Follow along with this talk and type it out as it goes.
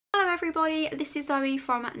everybody, this is Zoe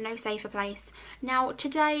from No Safer Place. Now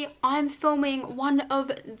today I'm filming one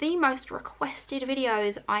of the most requested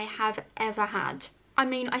videos I have ever had. I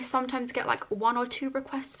mean, I sometimes get like 1 or 2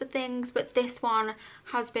 requests for things, but this one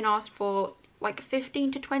has been asked for like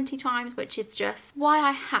 15 to 20 times, which is just why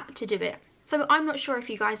I had to do it. So I'm not sure if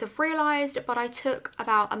you guys have realised, but I took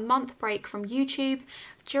about a month break from YouTube.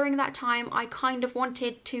 During that time, I kind of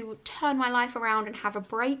wanted to turn my life around and have a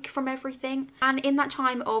break from everything. And in that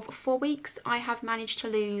time of 4 weeks, I have managed to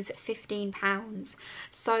lose 15 pounds.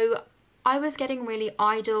 So I was getting really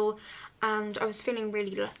idle and I was feeling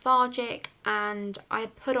really lethargic, and I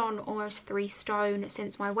had put on almost 3 stone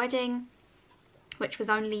since my wedding, which was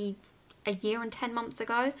only a year and 10 months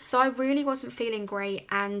ago. So I really wasn't feeling great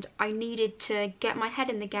and I needed to get my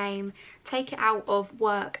head in the game, take it out of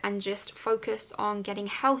work and just focus on getting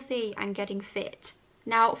healthy and getting fit.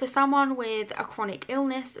 Now for someone with a chronic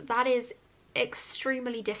illness, that is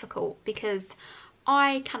extremely difficult because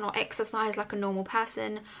I cannot exercise like a normal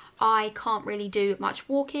person. I can't really do much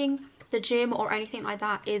walking. The gym or anything like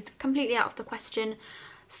that is completely out of the question.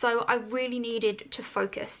 So I really needed to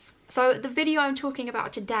focus. So the video I'm talking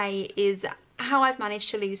about today is how I've managed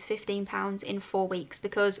to lose 15 pounds in 4 weeks,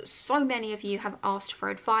 because so many of you have asked for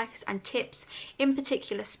advice and tips, in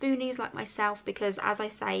particular spoonies like myself, because as I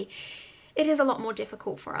say, it is a lot more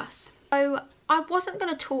difficult for us. So I wasn't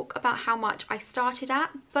going to talk about how much I started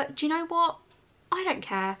at, but do you know what? I don't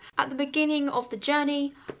care. At the beginning of the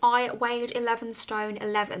journey, I weighed 11 stone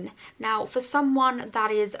 11. Now for someone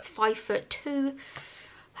that is 5'2",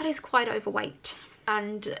 that is quite overweight.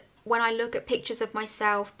 And when I look at pictures of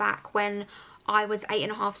myself back when I was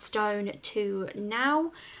 8.5 stone to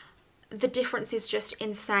now, the difference is just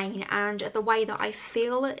insane, and the way that I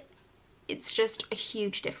feel, it's just a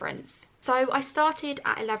huge difference. So I started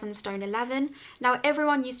at 11 stone 11. Now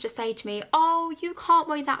everyone used to say to me, oh, you can't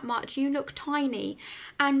weigh that much, you look tiny.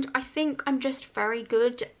 And I think I'm just very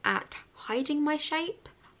good at hiding my shape.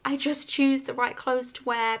 I just choose the right clothes to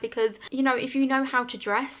wear because, you know, if you know how to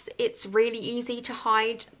dress, it's really easy to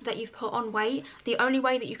hide that you've put on weight. The only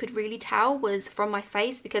way that you could really tell was from my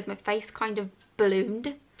face, because my face kind of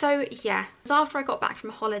ballooned. So yeah, it was after I got back from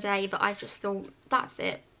holiday that I just thought, that's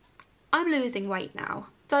it, I'm losing weight now.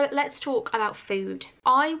 So let's talk about food.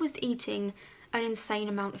 I was eating an insane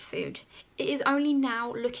amount of food. It is only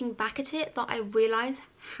now looking back at it that I realise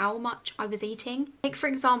how much I was eating. Like for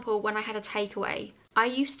example, when I had a takeaway, I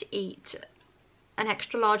used to eat an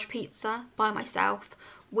extra large pizza by myself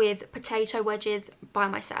with potato wedges by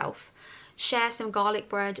myself, share some garlic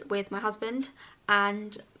bread with my husband,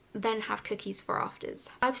 and then have cookies for afters.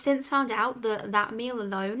 I've since found out that that meal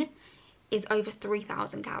alone is over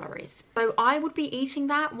 3,000 calories. So I would be eating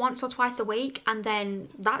that once or twice a week, and then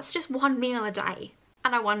that's just 1 meal a day.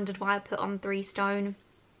 And I wondered why I put on 3 stone.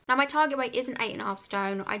 Now my target weight isn't 8.5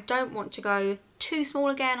 stone. I don't want to go too small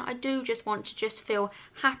again. I do just want to just feel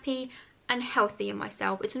happy and healthy in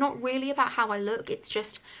myself. It's not really about how I look, it's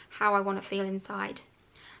just how I want to feel inside.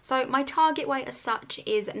 So my target weight as such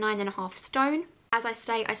is 9.5 stone. As I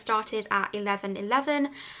say, I started at 11.11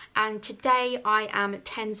 and today I am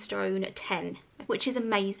 10 stone 10, which is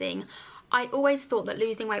amazing. I always thought that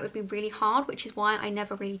losing weight would be really hard, which is why I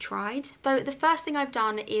never really tried. So the first thing I've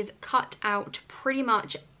done is cut out pretty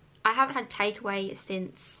much, I haven't had takeaway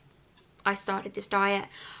since I started this diet.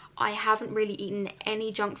 I haven't really eaten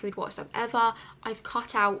any junk food whatsoever. I've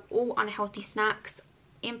cut out all unhealthy snacks,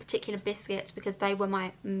 in particular biscuits, because they were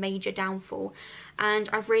my major downfall. And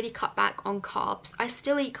I've really cut back on carbs. I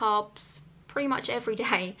still eat carbs pretty much every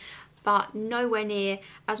day, but nowhere near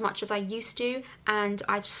as much as I used to. And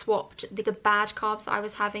I've swapped the bad carbs that I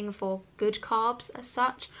was having for good carbs as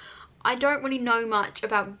such. I don't really know much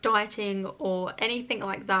about dieting or anything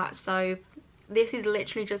like that, so this is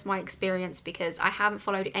literally just my experience because I haven't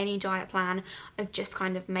followed any diet plan. I've just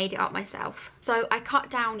kind of made it up myself. So I cut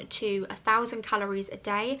down to 1,000 calories a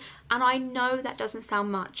day, and I know that doesn't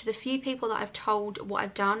sound much. The few people that I've told what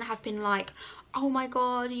I've done have been like, oh my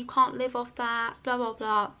god, you can't live off that, blah blah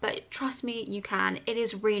blah, but trust me, you can. It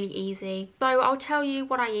is really easy. So I'll tell you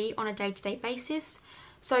what I eat on a day-to-day basis.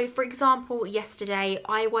 So for example, yesterday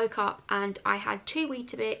I woke up and I had 2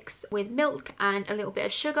 Weetabix with milk and a little bit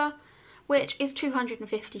of sugar, which is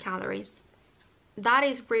 250 calories. That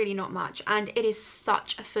is really not much, and it is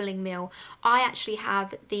such a filling meal. I actually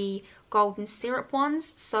have the golden syrup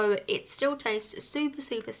ones, so it still tastes super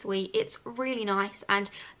sweet. It's really nice,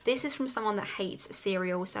 and this is from someone that hates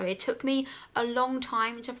cereal, so it took me a long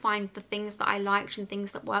time to find the things that I liked and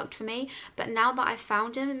things that worked for me, but now that I've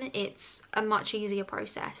found them, it's a much easier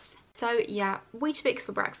process. So yeah, Weetabix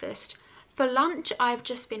for breakfast. For lunch, I've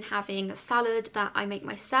just been having salad that I make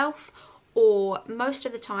myself, or most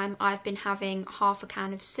of the time I've been having half a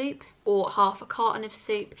can of soup or half a carton of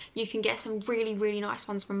soup. You can get some really nice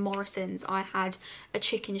ones from Morrison's. I had a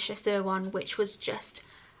chicken chasseur one which was just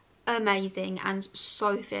amazing and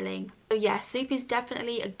so filling. So yeah, soup is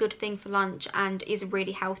definitely a good thing for lunch and is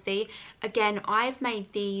really healthy. Again, I've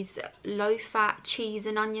made these low fat cheese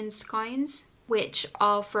and onion scones, which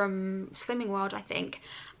are from Slimming World, I think,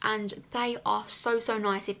 and they are so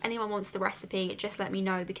nice. If anyone wants the recipe, just let me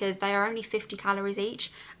know, because they are only 50 calories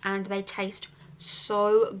each and they taste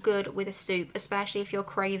so good with a soup, especially if you're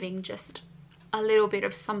craving just a little bit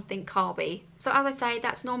of something carby. So as I say,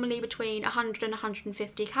 that's normally between 100 and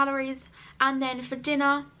 150 calories. And then for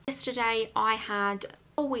dinner, yesterday I had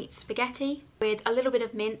whole wheat spaghetti with a little bit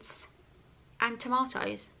of mince and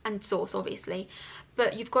tomatoes and sauce, obviously,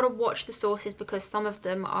 but you've got to watch the sauces because some of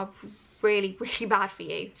them are really bad for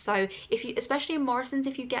you. So if you, especially in Morrison's,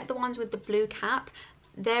 if you get the ones with the blue cap,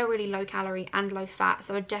 they're really low calorie and low fat,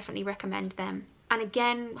 so I definitely recommend them. And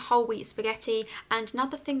again, whole wheat spaghetti. And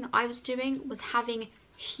another thing that I was doing was having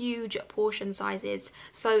huge portion sizes.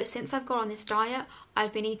 So since I've got on this diet,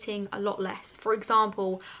 I've been eating a lot less. For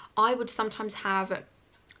example, I would sometimes have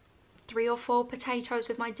 3 or 4 potatoes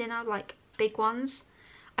with my dinner, like big ones.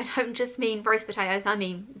 I don't just mean roast potatoes, I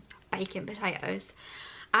mean bacon potatoes.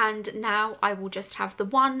 And now I will just have the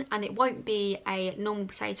one, and it won't be a normal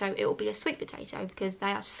potato, it will be a sweet potato, because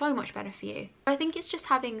they are so much better for you. I think it's just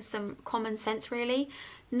having some common sense, really,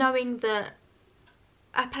 knowing that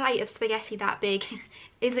a plate of spaghetti that big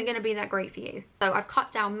isn't going to be that great for you. So I've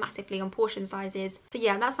cut down massively on portion sizes. So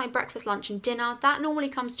yeah, that's my breakfast, lunch and dinner. That normally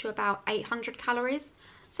comes to about 800 calories,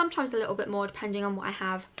 sometimes a little bit more depending on what I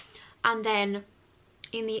have. And then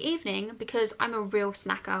in the evening, because I'm a real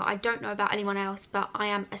snacker, I don't know about anyone else, but I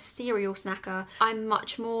am a cereal snacker. I'm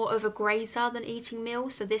much more of a grazer than eating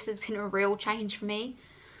meals, so this has been a real change for me.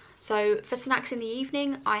 So for snacks in the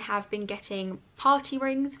evening, I have been getting party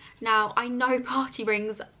rings. Now, I know party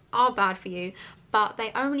rings are bad for you, but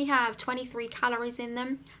they only have 23 calories in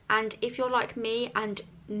them, and if you're like me and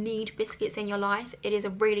need biscuits in your life, it is a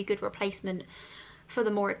really good replacement for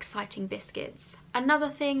the more exciting biscuits. Another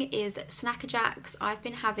thing is Snacker Jacks. I've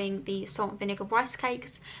been having the salt and vinegar rice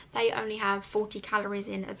cakes. They only have 40 calories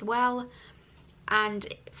in as well.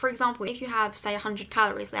 And for example, if you have say 100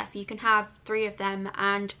 calories left, you can have 3 of them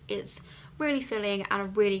and it's really filling and a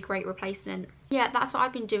really great replacement. Yeah, that's what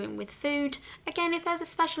I've been doing with food. Again, if there's a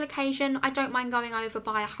special occasion, I don't mind going over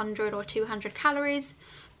by 100 or 200 calories,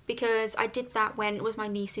 because I did that when it was my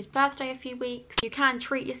niece's birthday a few weeks. You can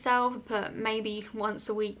treat yourself, but maybe once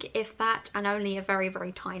a week, if that, and only a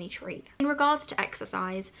very tiny treat. In regards to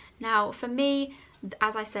exercise, now for me,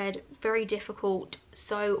 as I said, very difficult.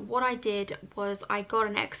 So what I did was I got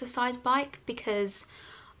an exercise bike because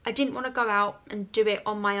I didn't want to go out and do it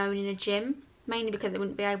on my own in a gym, mainly because I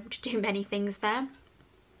wouldn't be able to do many things there.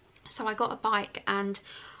 So I got a bike and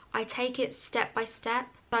I take it step by step.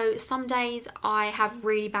 So some days I have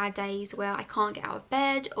really bad days where I can't get out of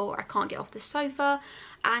bed or I can't get off the sofa,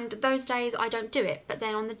 and those days I don't do it. But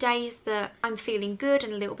then on the days that I'm feeling good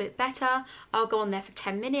and a little bit better, I'll go on there for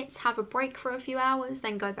 10 minutes, have a break for a few hours,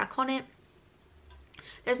 then go back on it.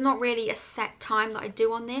 There's not really a set time that I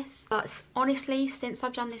do on this, but honestly, since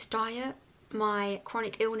I've done this diet, my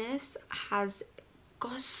chronic illness has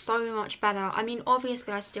got so much better. I mean,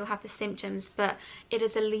 obviously I still have the symptoms, but it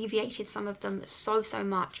has alleviated some of them so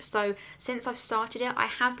much. So since I've started it, I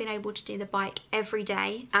have been able to do the bike every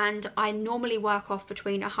day, and I normally work off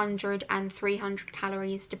between 100 and 300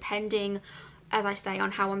 calories depending, as I say,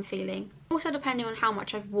 on how I'm feeling. Also depending on how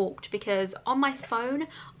much I've walked, because on my phone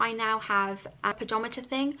I now have a pedometer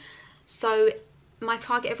thing, so my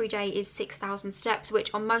target every day is 6,000 steps,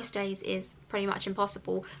 which on most days is pretty much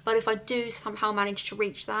impossible. But if I do somehow manage to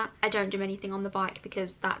reach that, I don't do anything on the bike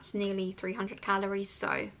because that's nearly 300 calories. So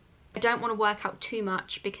I don't want to work out too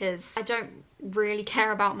much because I don't really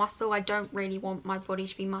care about muscle. I don't really want my body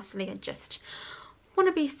to be muscly. I just want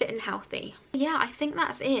to be fit and healthy. Yeah, I think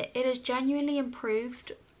that's it. It has genuinely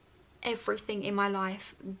improved everything in my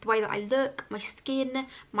life. The way that I look, my skin,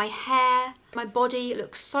 my hair, my body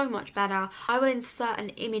looks so much better. I will insert an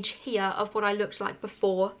image here of what I looked like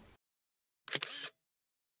before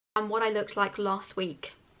and what I looked like last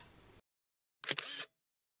week.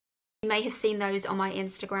 You may have seen those on my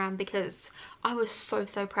Instagram because I was so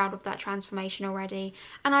proud of that transformation already.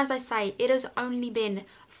 And as I say, it has only been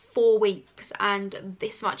 4 weeks and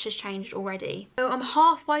this much has changed already. So I'm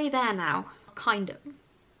halfway there now, kind of.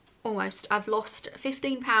 Almost. I've lost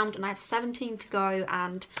 15 pounds and I have 17 to go,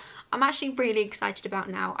 and I'm actually really excited about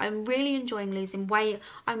now. I'm really enjoying losing weight.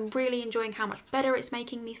 I'm really enjoying how much better it's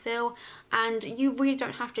making me feel, and you really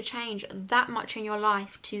don't have to change that much in your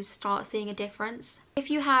life to start seeing a difference. If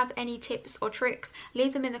you have any tips or tricks,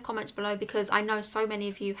 leave them in the comments below, because I know so many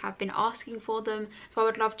of you have been asking for them, so I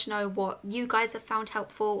would love to know what you guys have found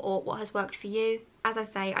helpful or what has worked for you. As I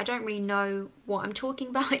say, I don't really know what I'm talking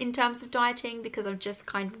about in terms of dieting because I've just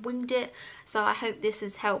kind of winged it, so I hope this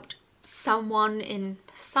has helped someone in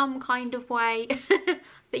some kind of way.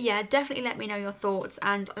 But yeah, definitely let me know your thoughts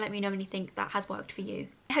and let me know anything that has worked for you.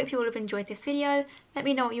 I hope you all have enjoyed this video. Let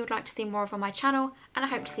me know what you would like to see more of on my channel, and I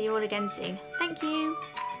hope to see you all again soon. Thank you.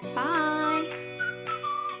 Bye.